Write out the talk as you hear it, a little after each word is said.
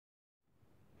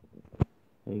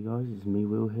Hey guys, it's me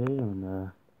Will here, and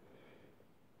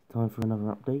it's time for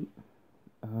another update.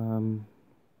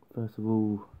 First of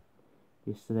all,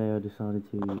 yesterday I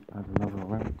decided to add another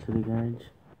ramp to the garage.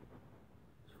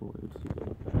 Just thought it would do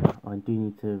better. I do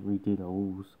need to redo the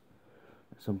walls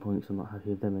at some point, so I'm not happy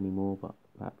with them anymore, but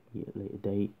that will be at a later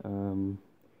date.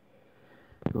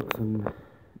 Got some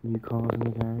new cars in the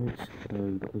garage.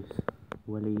 So got this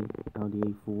Welly Audi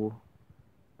A4,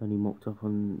 only mocked up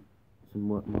on some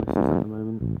work license at the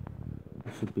moment.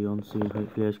 It should be on soon,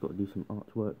 hopefully. I just got to do some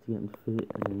artwork to get them to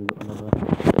fit. And then we've got another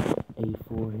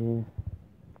A4 here.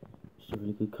 It's a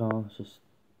really good car, it's just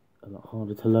a lot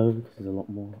harder to load because there's a lot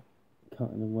more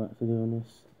cutting and work to do on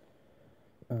this.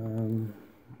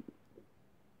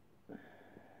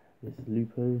 This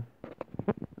Lupo,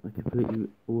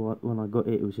 when I got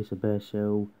it, it was just a bare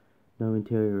shell, no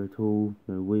interior at all,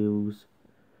 no wheels.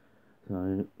 So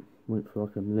I went for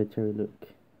like a military look,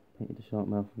 painted the shark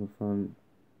mouth on the front,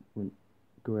 went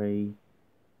grey,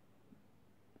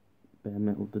 bare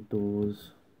metal the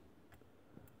doors,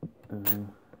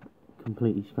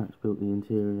 completely scratch built the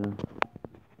interior.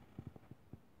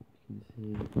 You can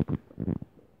see,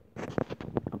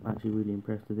 I'm actually really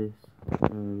impressed with this.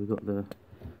 We've got the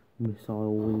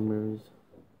missile wing mirrors,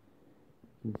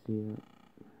 you can see that.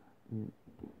 Yeah.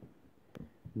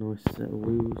 Nice set of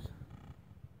wheels.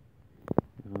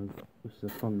 This is a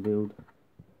fun build,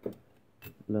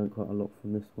 learned quite a lot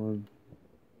from this one.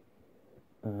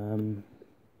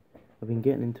 I've been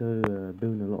getting into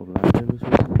building a lot of Land Rovers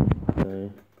recently,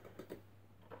 so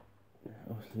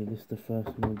obviously this is the first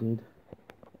one I did.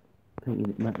 Painted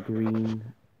it matte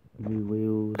green, new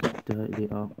wheels, dirtied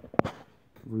it up,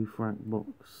 roof rack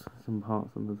box, some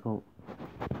parts on the top,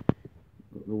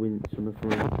 got the winch on the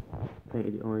front,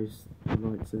 painted the eyes, the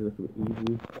lights so they look a bit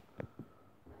evil.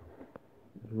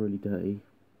 It's really dirty.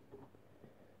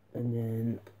 And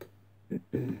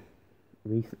then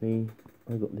recently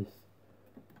I got this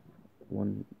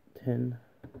 110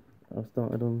 I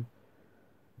started on,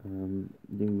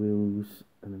 new wheels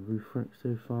and a roof rack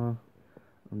so far.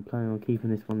 I'm planning on keeping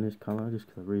this one this colour just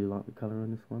because I really like the colour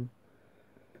in this one.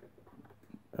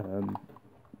 I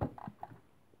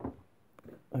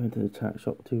went to the chat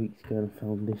shop 2 weeks ago and I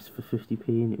found this for 50p,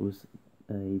 and it was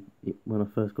when I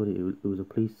first got it, it was a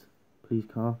police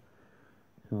car.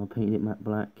 So I painted it matte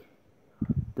black,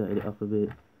 dirtied it up a bit,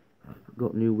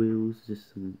 got new wheels,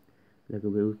 just some Lego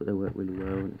wheels, but they work really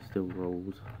well and it still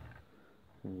rolls.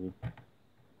 So yeah,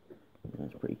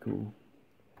 that's pretty cool.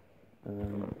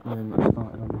 And then I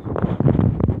started on this one.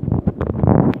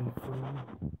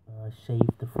 I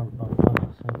shaved the front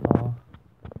bumper so far,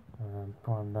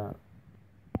 primed that.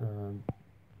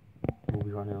 We'll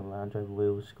be running on Land Rover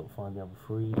wheels, just got to find the other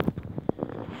three.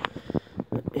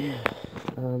 But yeah,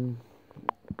 I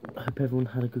hope everyone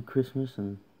had a good Christmas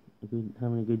and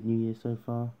having a good New Year so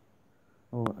far.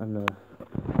 Oh, and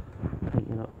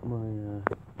painting up my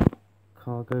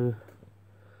cargo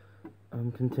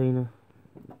container.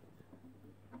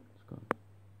 It's got a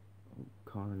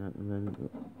car in it, and then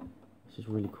this is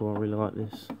really cool. I really like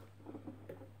this.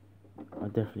 I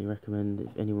definitely recommend,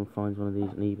 if anyone finds one of these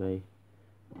on eBay,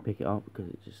 pick it up, because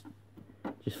it's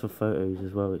just for photos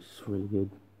as well. It's just really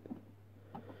good.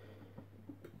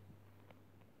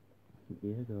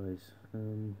 Yeah, guys.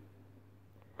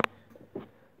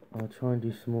 I'll try and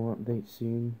do some more updates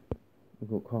soon. I've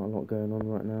got quite a lot going on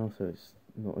right now, so it's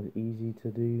not as easy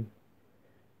to do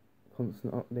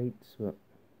constant updates, but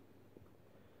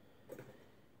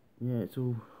yeah, it's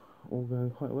all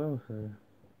going quite well, so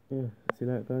yeah, see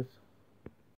you later guys.